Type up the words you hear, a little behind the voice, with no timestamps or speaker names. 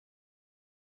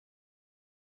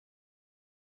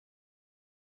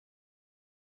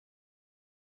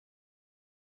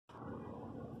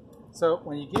So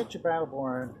when you get your Battle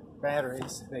Born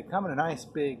batteries, they come in a nice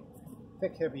big,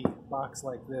 thick, heavy box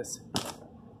like this.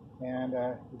 And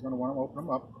you're going to want to open them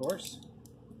up, of course.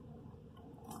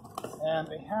 And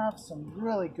they have some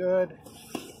really good,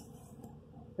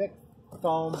 thick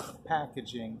foam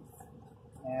packaging.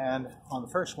 And on the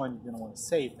first one, you're going to want to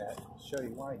save that. I'll show you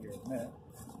why here in a minute.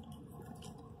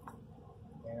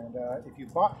 And if you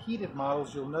bought heated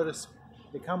models, you'll notice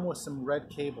they come with some red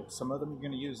cables. Some of them you're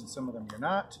going to use and some of them you're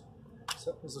not.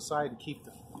 Set those aside to keep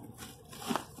them.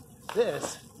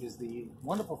 This is the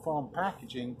wonderful foam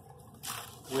packaging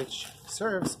which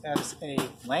serves as a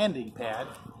landing pad.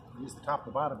 Use the top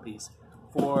and bottom piece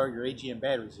for your AGM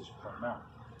batteries as you pull them out.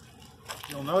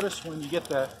 You'll notice when you get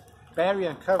the battery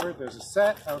uncovered, there's a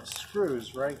set of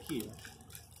screws right here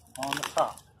on the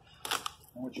top.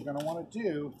 And what you're going to want to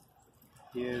do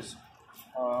is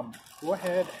go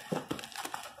ahead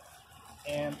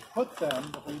and put them,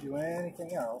 before you do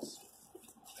anything else,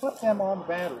 put them on the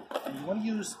battery. And you want to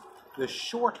use the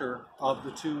shorter of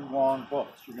the two long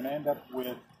bolts. You're going to end up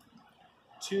with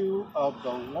two of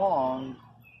the long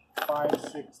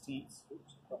 5/16.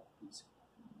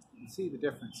 You can see the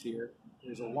difference here.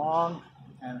 There's a long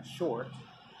and a short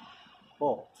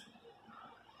bolt.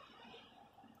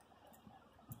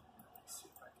 Let's see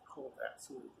if I can hold that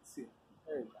so we can see it.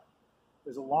 There you go.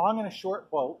 There's a long and a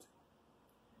short bolt,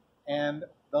 and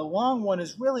the long one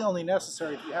is really only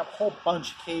necessary if you have a whole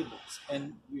bunch of cables,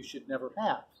 and you should never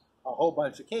have a whole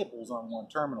bunch of cables on one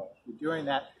terminal. If you're doing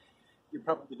that, you're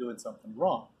probably doing something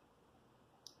wrong.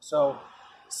 So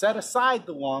set aside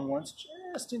the long ones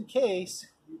just in case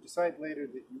you decide later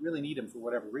that you really need them for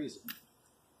whatever reason.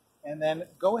 And then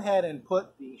go ahead and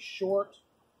put the short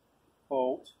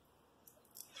bolt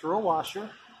through a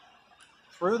washer,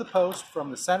 through the post from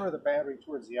the center of the battery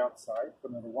towards the outside,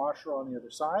 put another washer on the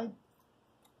other side,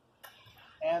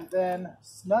 and then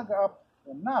snug up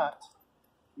the nut.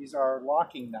 These are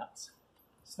locking nuts.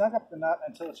 Snug up the nut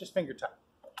until it's just finger tight.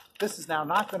 This is now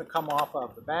not going to come off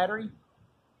of the battery,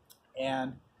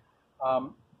 and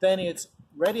then it's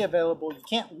ready, available. You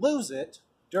can't lose it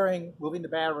during moving the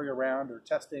battery around or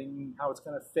testing how it's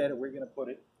going to fit or where you're going to put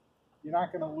it. You're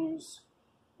not going to lose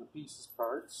the pieces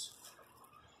parts,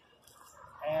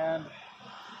 and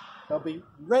they'll be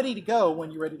ready to go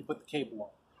when you're ready to put the cable on.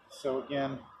 So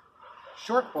again,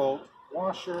 short bolt,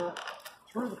 washer,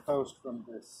 through the post from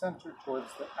the center towards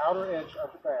the outer edge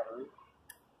of the battery.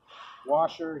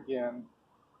 Washer again,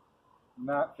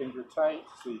 not finger tight,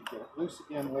 so you get it loose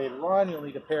again later on. You'll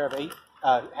need a pair of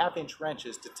 8.5-inch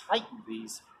wrenches to tighten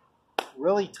these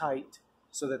really tight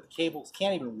so that the cables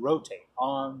can't even rotate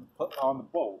on the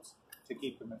bolts to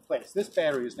keep them in place. This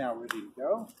battery is now ready to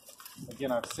go.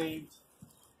 Again, I've saved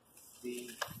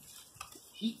the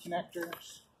heat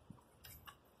connectors,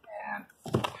 and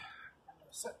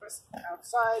set this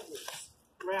outside with this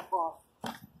wrap off,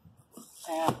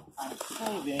 and I'm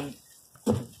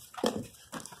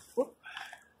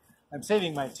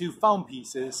saving my two foam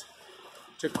pieces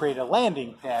to create a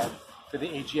landing pad for the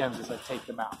AGMs as I take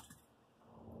them out.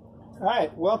 All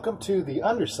right, welcome to the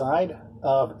underside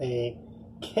of a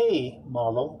K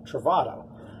model Travato.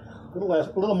 A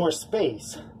little more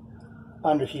space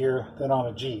under here than on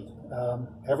a G.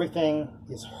 Everything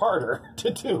is harder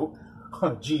to do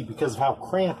on a G because of how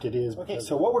cramped it is. Okay,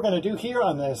 so what we're going to do here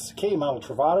on this K model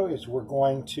Travato is we're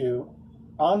going to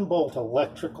unbolt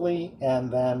electrically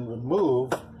and then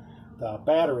remove the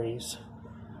batteries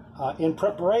in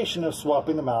preparation of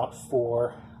swapping them out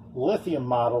for lithium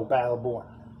model Battle Born.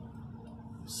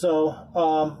 So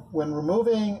when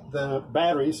removing the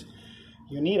batteries,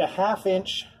 you need a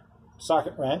 1/2-inch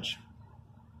socket wrench.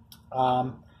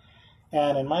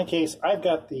 And in my case, I've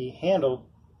got the handle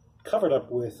covered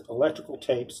up with electrical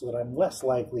tape so that I'm less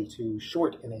likely to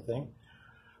short anything.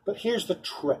 But here's the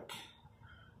trick.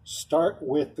 Start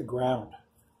with the ground.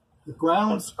 The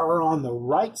grounds are on the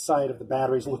right side of the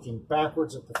batteries, looking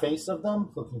backwards at the face of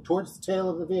them, looking towards the tail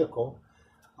of the vehicle.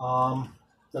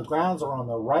 The grounds are on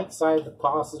the right side, the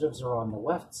positives are on the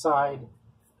left side,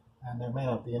 and there may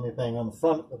not be anything on the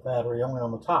front of the battery, only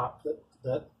on the top,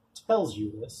 that tells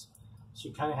you this. So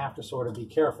you kind of have to sort of be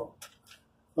careful.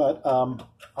 But I'm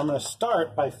going to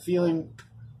start by feeling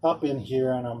up in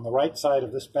here, and on the right side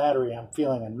of this battery, I'm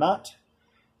feeling a nut,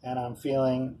 and I'm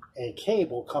feeling a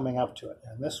cable coming up to it.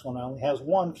 And this one only has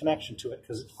one connection to it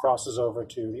because it crosses over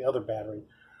to the other battery,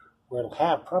 where it'll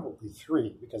have probably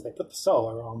 3 because they put the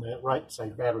solar on the right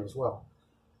side battery as well.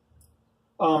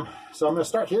 So I'm going to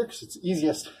start here because it's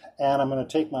easiest, and I'm going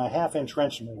to take my 1/2-inch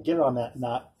wrench and I'm going to get it on that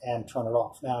nut and turn it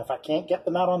off. Now, if I can't get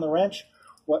the nut on the wrench,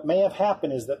 what may have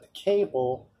happened is that the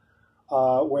cable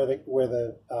where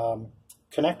the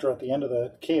connector at the end of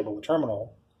the cable, the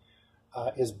terminal,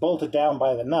 is bolted down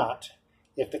by the nut.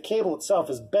 If the cable itself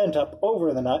is bent up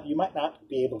over the nut, you might not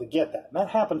be able to get that. And that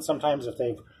happens sometimes if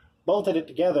they've bolted it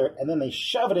together and then they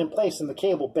shove it in place and the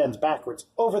cable bends backwards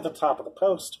over the top of the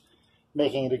post,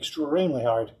 making it extremely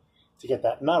hard to get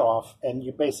that nut off. And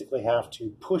you basically have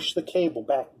to push the cable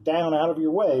back down out of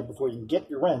your way before you can get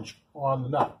your wrench on the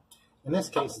nut. In this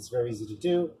case, it's very easy to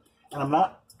do. And I'm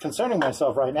not concerning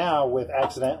myself right now with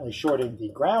accidentally shorting the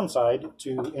ground side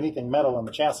to anything metal in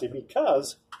the chassis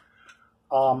because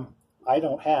I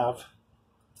don't have,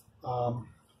 well,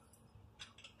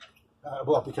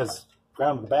 because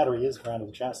ground of the battery is ground of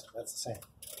the chassis. That's the same.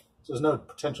 So there's no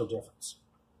potential difference.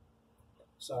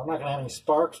 So I'm not going to have any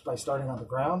sparks by starting on the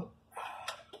ground.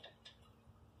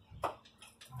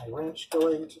 My wrench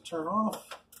going to turn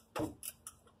off. And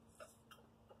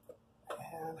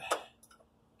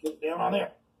get it down on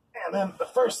there. And then the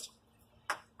first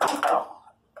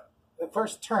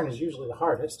turn is usually the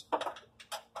hardest.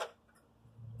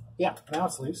 Yeah, now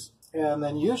it's loose. And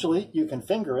then usually you can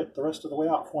finger it the rest of the way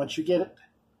off. Once you get it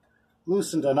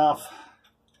loosened enough,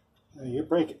 you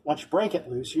break it. Once you break it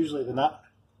loose, usually the nut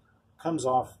comes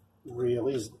off real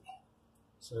easily.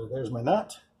 So there's my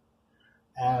nut.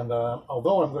 And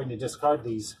although I'm going to discard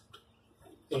these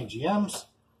AGMs,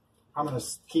 I'm going to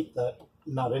keep the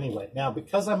nut anyway. Now,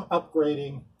 because I'm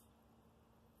upgrading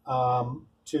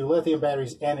to lithium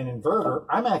batteries and an inverter,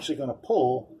 I'm actually going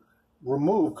to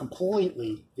remove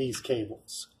completely these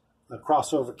cables, the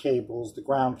crossover cables, the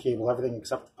ground cable, everything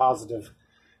except the positive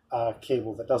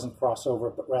cable that doesn't cross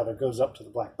over but rather goes up to the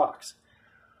black box.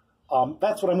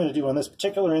 That's what I'm going to do on this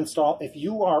particular install. If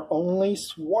you are only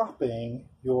swapping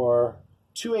your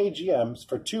 2 AGMs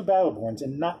for 2 Battle Borns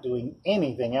and not doing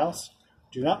anything else,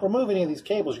 do not remove any of these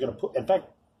cables. You're going to in fact,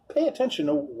 pay attention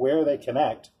to where they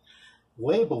connect,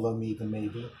 label them even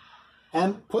maybe,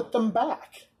 and put them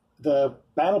back. The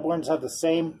Battle Borns have the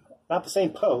same, not the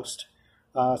same post.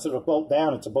 Instead of a bolt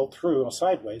down, it's a bolt through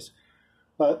sideways.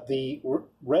 But the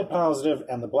red positive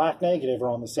and the black negative are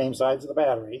on the same sides of the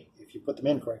battery, if you put them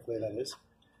in correctly, that is.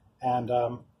 And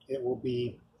it will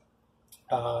be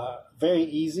very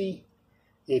easy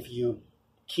if you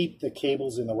keep the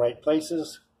cables in the right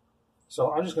places.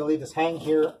 So I'm just going to leave this hang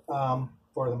here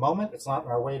for the moment. It's not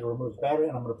in our way to remove the battery,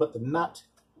 and I'm going to put the nut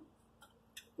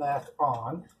back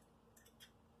on.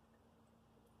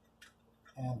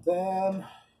 And then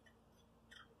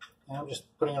I'm just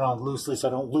putting it on loosely so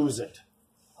I don't lose it.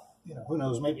 You know, who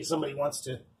knows, maybe somebody wants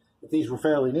to, if these were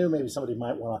fairly new, maybe somebody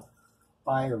might want to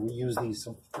buy or reuse these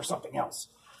for something else.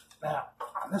 Now,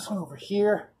 on this one over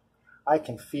here, I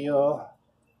can feel,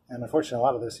 and unfortunately a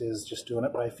lot of this is just doing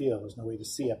it, but I feel there's no way to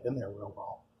see up in there real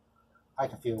well. I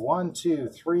can feel 1, 2,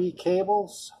 3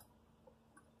 cables,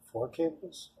 4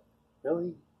 cables,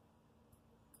 really?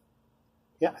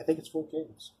 Yeah, I think it's 4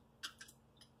 cables.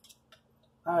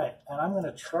 All right, and I'm going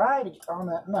to try to get on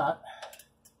that nut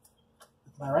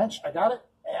with my wrench. I got it,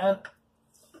 and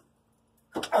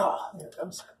oh, there it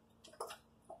comes.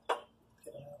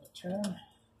 Get another turn.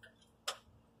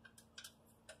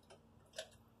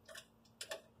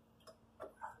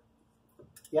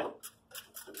 Yeah,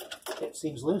 it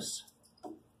seems loose.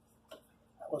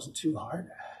 That wasn't too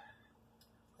hard.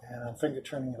 And I'm finger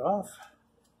turning it off.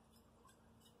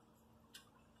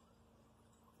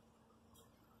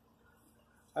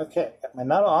 Okay, got my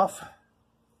nut off.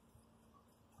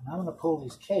 And I'm going to pull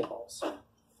these cables.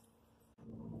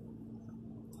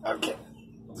 Okay,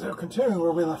 so continuing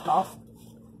where we left off,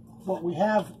 what we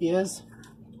have is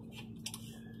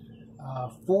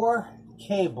 4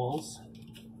 cables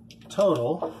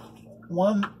total.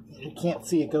 One, you can't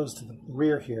see, it goes to the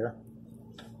rear here.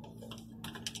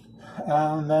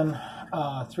 And then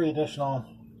 3 additional.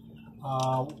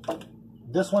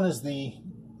 This one is the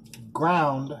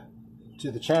ground to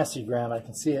the chassis ground. I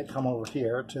can see it come over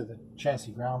here to the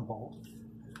chassis ground bolt.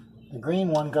 The green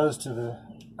one goes to the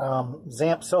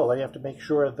ZAMP solar. You have to make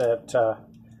sure that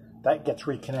that gets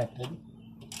reconnected.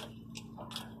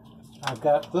 I've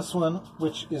got this one,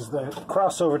 which is the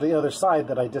crossover to the other side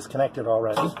that I disconnected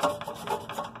already.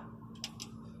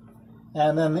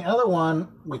 And then the other one,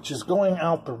 which is going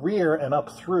out the rear and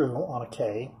up through on a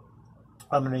K,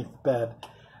 underneath the bed,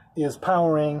 is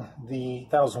powering the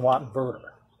 1000-watt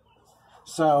inverter.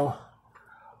 So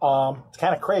it's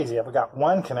kind of crazy. I've got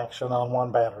 1 connection on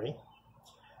 1 battery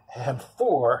and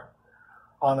 4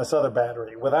 on this other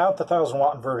battery. Without the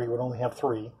 1000-watt inverter, you would only have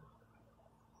 3.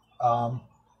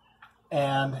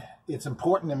 And it's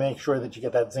important to make sure that you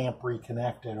get that ZAMP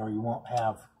reconnected, or you won't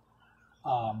have,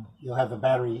 you'll have the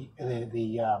battery,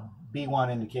 the B1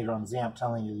 indicator on ZAMP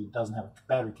telling you it doesn't have a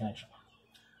battery connection.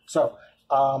 So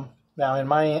Now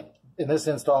in this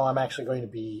install, I'm actually going to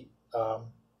be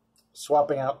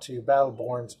swapping out to Battle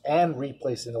Borns and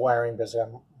replacing the wiring because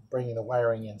I'm bringing the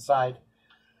wiring inside.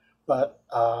 But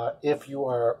if you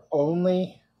are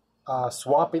only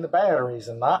swapping the batteries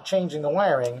and not changing the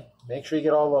wiring, make sure you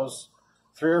get all those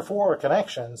 3 or 4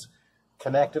 connections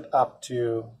connected up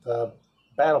to the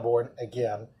Battle Born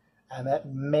again, and that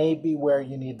may be where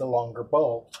you need the longer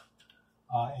bolt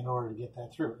in order to get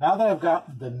that through. Now that I've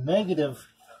got the negative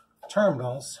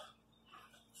terminals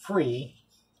free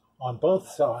on both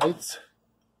sides,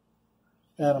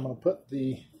 and I'm going to put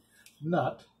the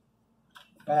nut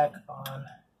back on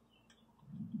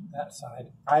that side,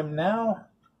 I'm now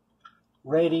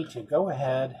ready to go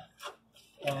ahead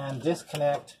and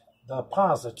disconnect the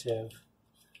positive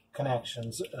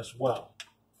connections as well.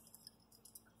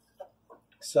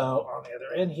 So on the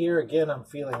other end here, again, I'm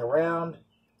feeling around.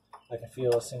 I can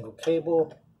feel a single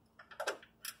cable,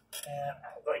 and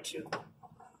I'm going to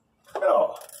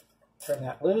turn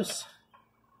that loose.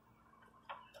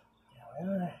 There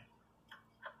we are.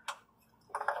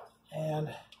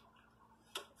 And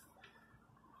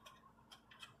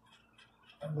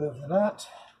remove the nut.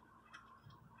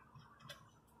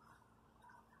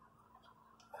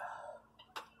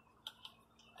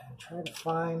 And try to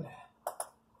find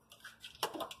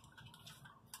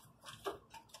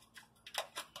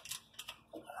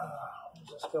where's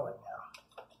this going now?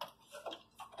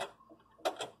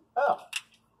 Oh.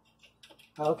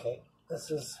 Okay. There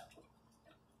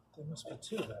must be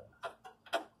 2 of them.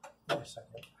 Wait a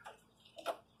second.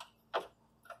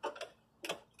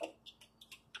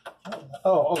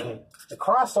 Oh, okay. The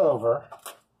crossover,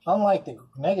 unlike the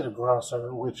negative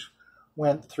crossover, which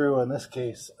went through, in this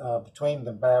case, between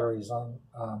the batteries,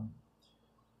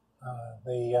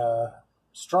 they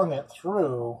strung it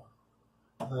through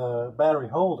the battery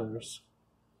holders.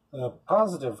 The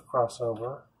positive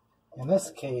crossover, in this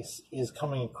case, is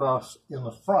coming across in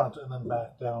the front and then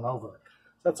back down over.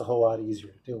 That's a whole lot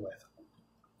easier to deal with.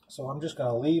 So I'm just going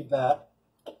to leave that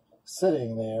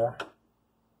sitting there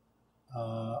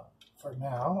for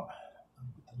now.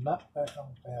 Put the nut back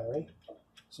on the battery.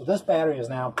 So this battery is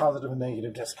now positive and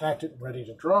negative disconnected and ready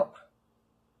to drop.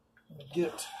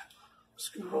 Get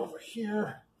scoot over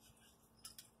here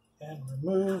and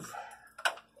remove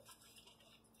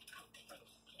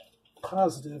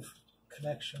positive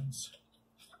connections.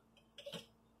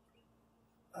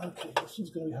 Okay, this one's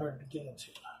going to be hard to get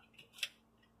into.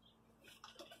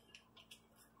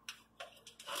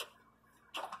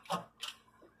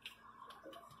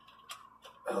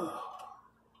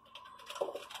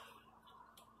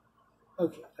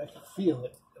 Okay, I can feel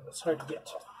it, and it's hard to get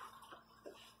to.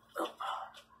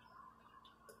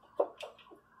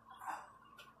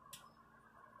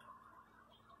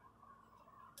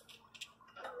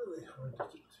 Really hard to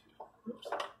get to. Oops.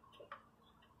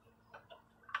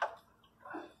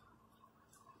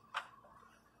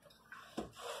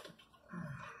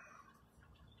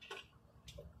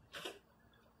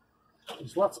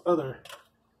 There's lots of other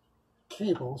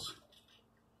cables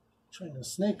trying to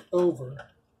snake over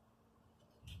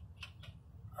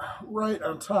right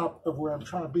on top of where I'm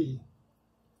trying to be.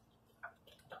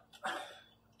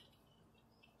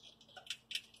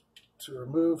 To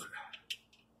remove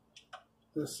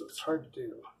this, it's hard to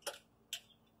do.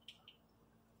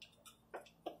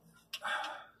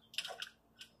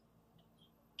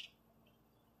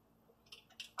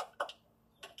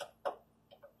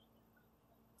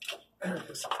 There it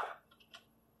is.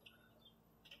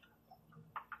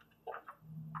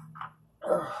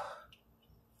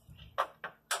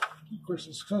 Of course,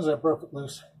 as soon as I broke it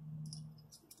loose,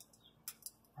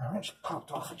 my wrench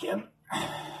popped off again.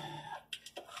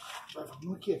 But if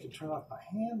I'm lucky, I can turn off my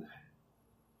hand.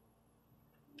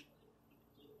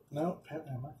 No,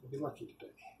 apparently I'm not going to be lucky today.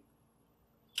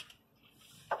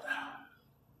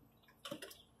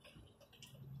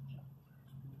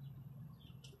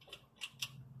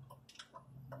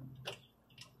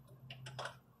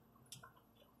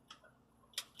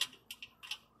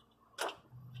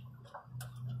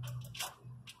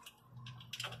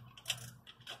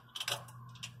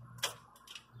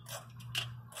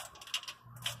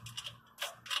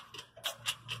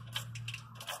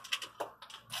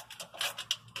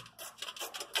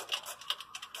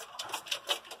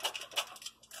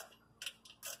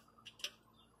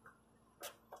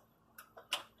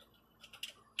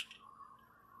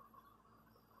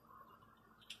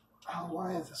 Oh,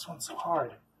 why is this one so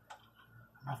hard?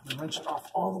 I'm having to wrench it off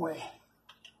all the way.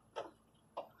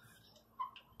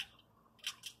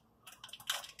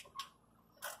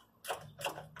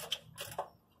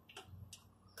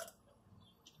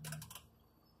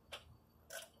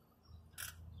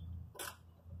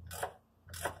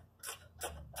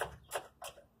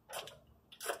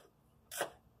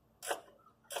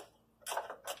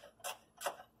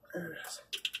 There it is.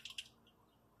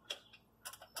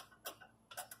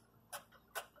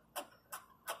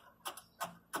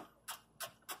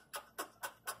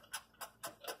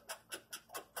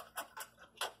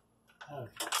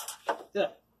 Yeah.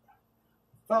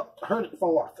 Well, I heard it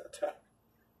fall off that time.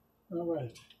 All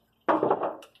right.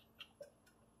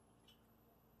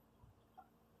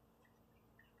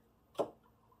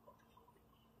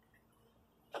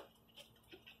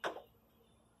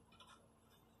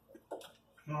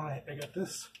 All right, I got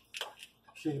this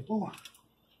cable.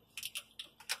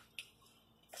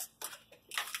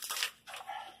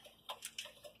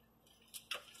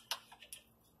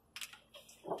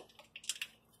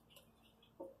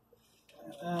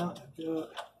 And I've got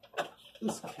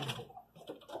this cable.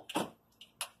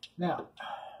 Now,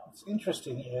 what's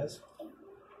interesting is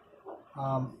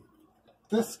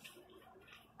this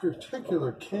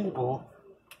particular cable,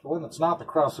 the one that's not the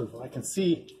crossover, I can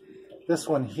see this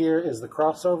one here is the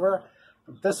crossover,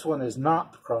 but this one is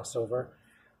not the crossover.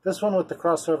 This one with the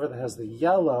crossover that has the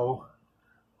yellow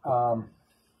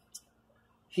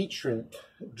heat shrink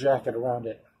jacket around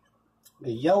it.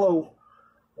 The yellow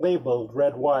labeled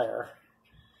red wire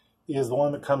is the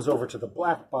one that comes over to the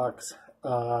black box,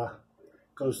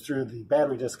 goes through the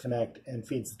battery disconnect and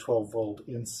feeds the 12 volt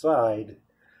inside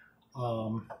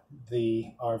the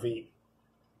RV.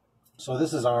 So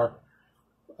this is our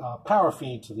power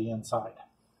feed to the inside.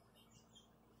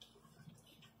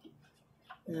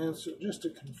 And so just to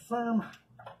confirm,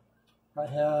 I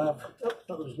have,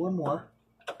 oh, there's one more.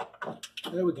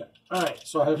 There we go. All right,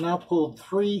 so I have now pulled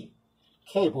 3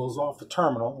 cables off the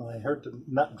terminal, and I heard the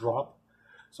nut drop,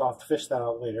 so I'll have to fish that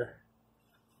out later.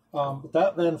 But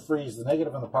that then frees the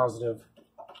negative and the positive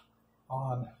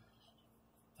on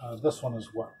this one as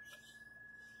well.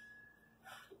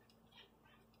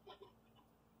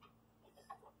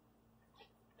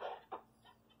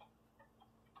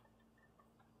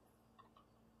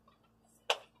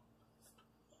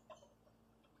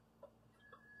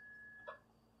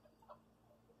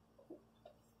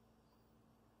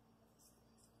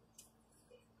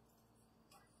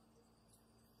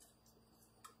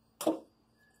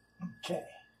 Okay.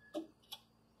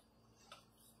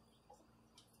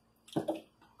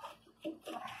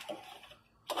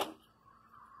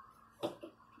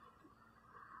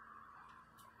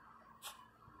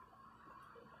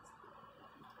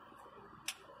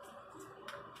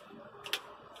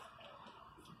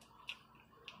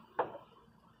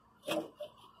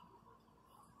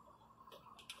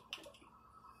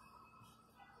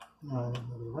 Another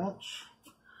wrench.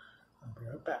 I'll be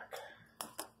right back.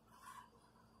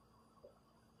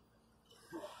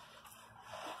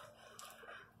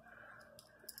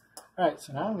 All right,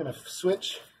 so now I'm going to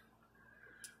switch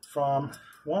from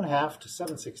 1/2 to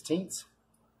 7/16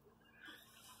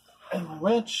 and my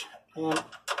wrench, and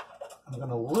I'm going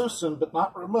to loosen but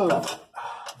not remove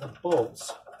the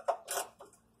bolts,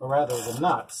 or rather the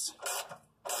nuts.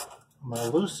 I'm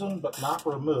going to loosen but not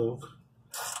remove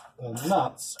the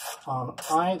nuts on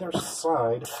either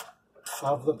side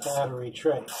of the battery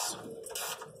trays.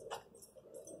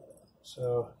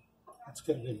 So let's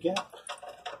get a good gap.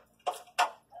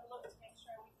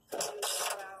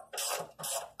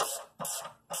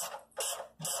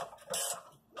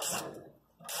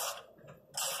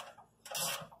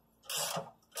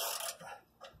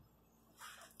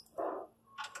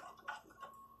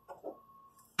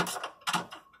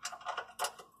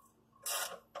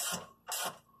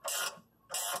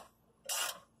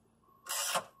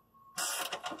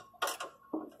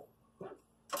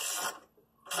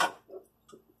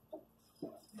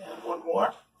 One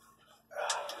more.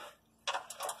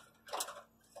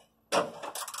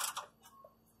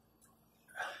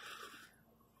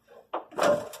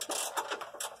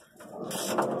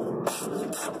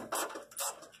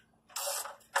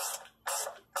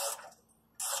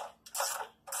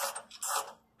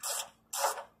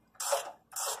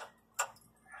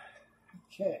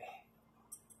 Okay.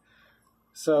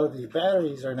 So the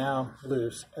batteries are now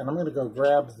loose, and I'm going to go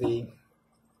grab the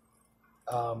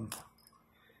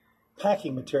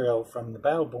packing material from the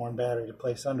Battle Born battery to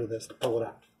place under this to pull it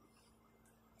out.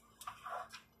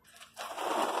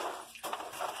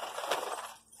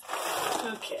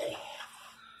 Okay.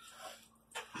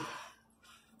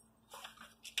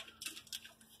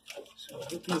 So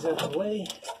get these out of the way.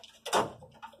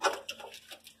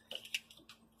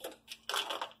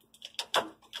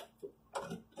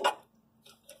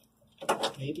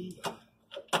 Maybe.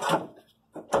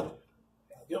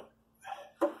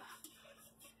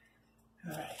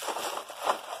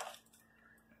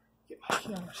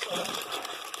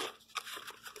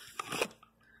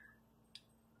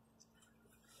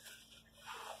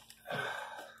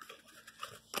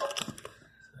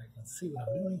 see what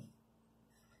I'm doing.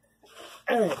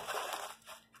 All right.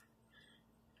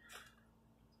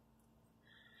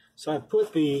 So I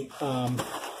put the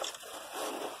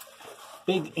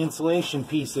big insulation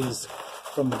pieces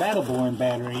from the Battle Born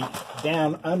battery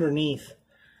down underneath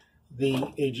the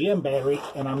AGM battery,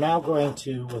 and I'm now going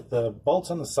to, with the bolts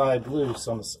on the side loose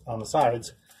on the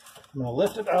sides, I'm going to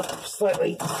lift it up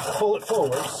slightly, pull it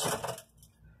forwards,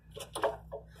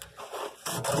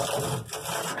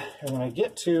 and when I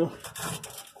get to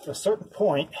a certain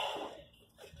point,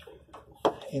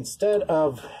 instead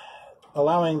of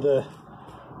allowing the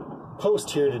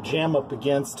post here to jam up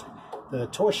against the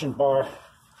torsion bar,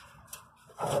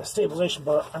 stabilization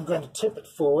bar, I'm going to tip it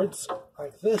forwards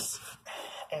like this,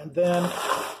 and then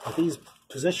with these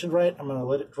positioned right, I'm going to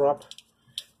let it drop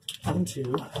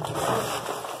into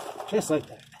just like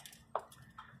that,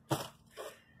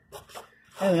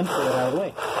 and then pull it out of the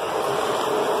way.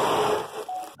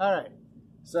 All right,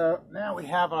 so now we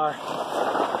have our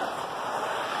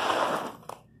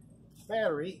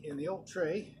battery in the old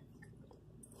tray.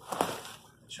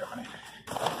 Trying to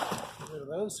get rid of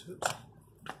those. Oops.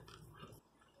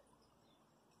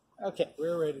 Okay,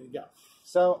 we're ready to go.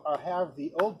 So I have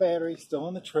the old battery still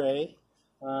in the tray.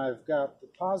 I've got the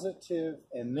positive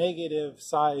and negative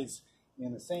sides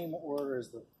in the same order as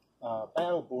the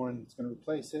Battle Born that's going to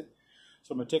replace it.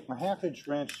 So I'm going to take my 1/2-inch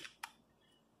wrench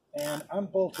and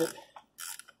unbolt it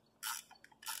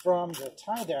from the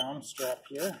tie-down strap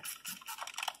here.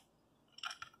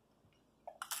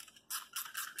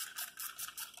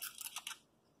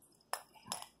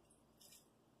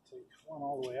 Take one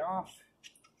all the way off.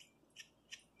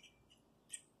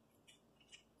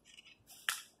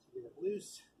 Get it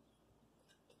loose.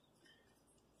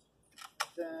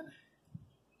 Then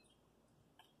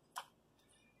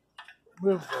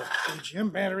remove the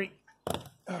AGM battery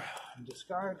and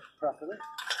discard properly.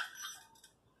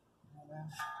 And then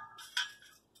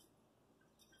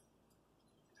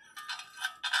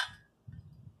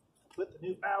put the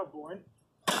new Battle Born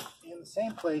in the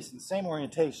same place, in the same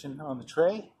orientation on the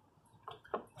tray,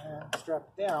 and strap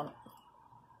it down.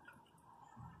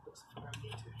 Looks like I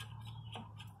need to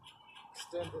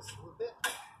extend this a little bit.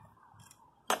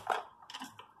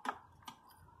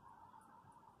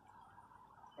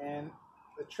 And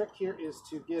the trick here is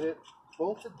to get it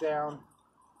bolted down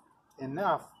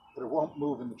enough that it won't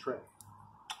move in the tray.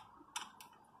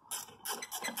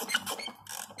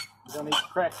 You don't need to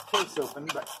crack the case open,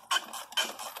 but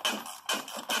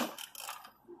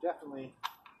you definitely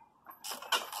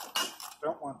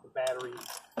don't want the battery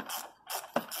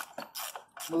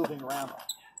moving around.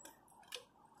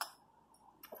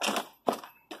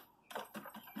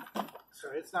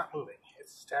 So it's not moving,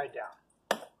 it's tied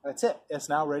down. That's it. It's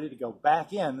now ready to go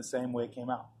back in the same way it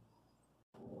came out.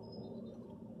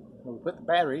 We'll put the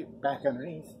battery back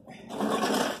underneath.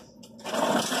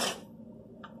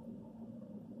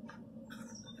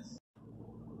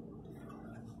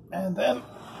 And then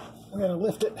we're going to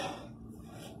lift it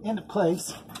into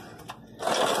place.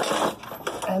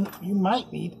 And you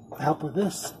might need help with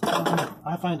this.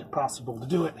 I find it possible to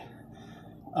do it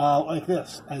like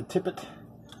this. I tip it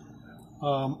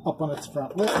up on its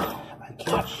front lip. I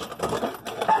catch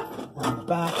on the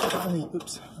back. Let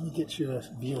me get you a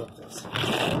view of this.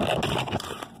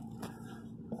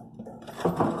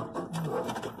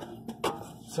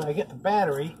 So I get the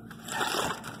battery.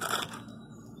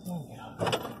 There we go.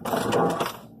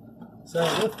 So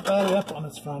I lift the battery up on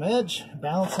its front edge,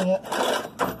 balancing it,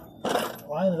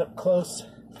 line it up close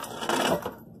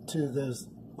to those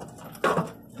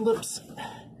lips,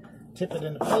 tip it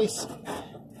into place.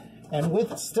 And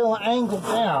with it still angled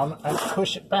down, I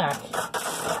push it back.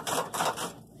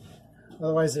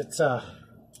 Otherwise,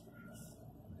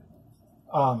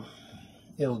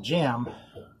 it'll jam.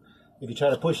 If you try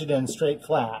to push it in straight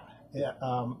flat,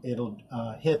 it'll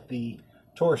hit the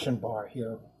torsion bar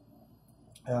here.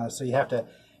 So you have to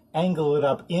angle it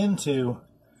up into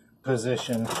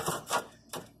position.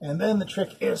 And then the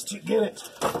trick is to get it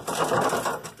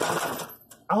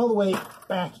all the way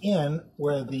back in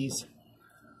where these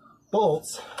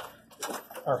bolts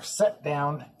are set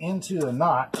down into the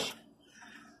notch,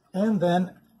 and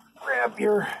then grab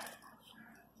your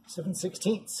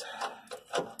 7/16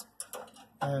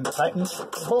 and tighten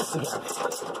the bolts again.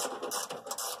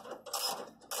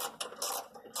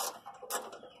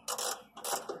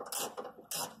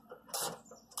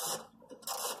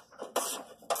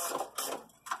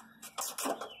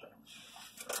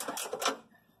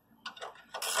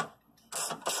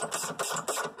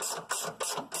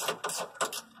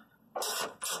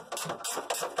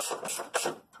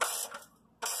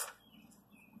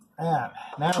 And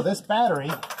now this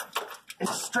battery,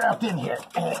 it's strapped in here,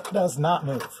 and it does not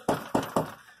move.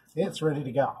 It's ready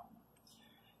to go.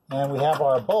 And we have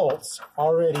our bolts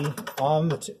already on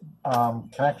the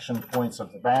connection points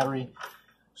of the battery.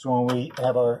 So when we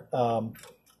have our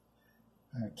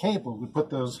cable, we put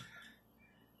those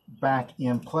back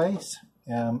in place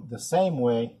the same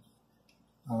way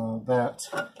that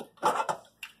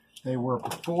they were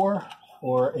before,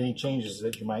 or any changes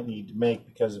that you might need to make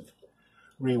because of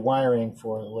rewiring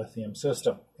for the lithium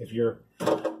system. If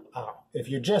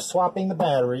you're just swapping the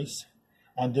batteries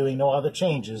and doing no other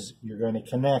changes, you're going to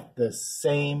connect the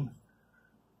same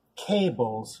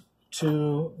cables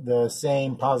to the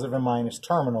same positive and minus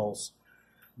terminals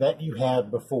that you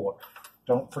had before.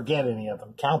 Don't forget any of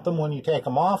them. Count them when you take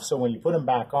them off, so when you put them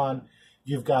back on,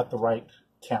 you've got the right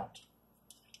count.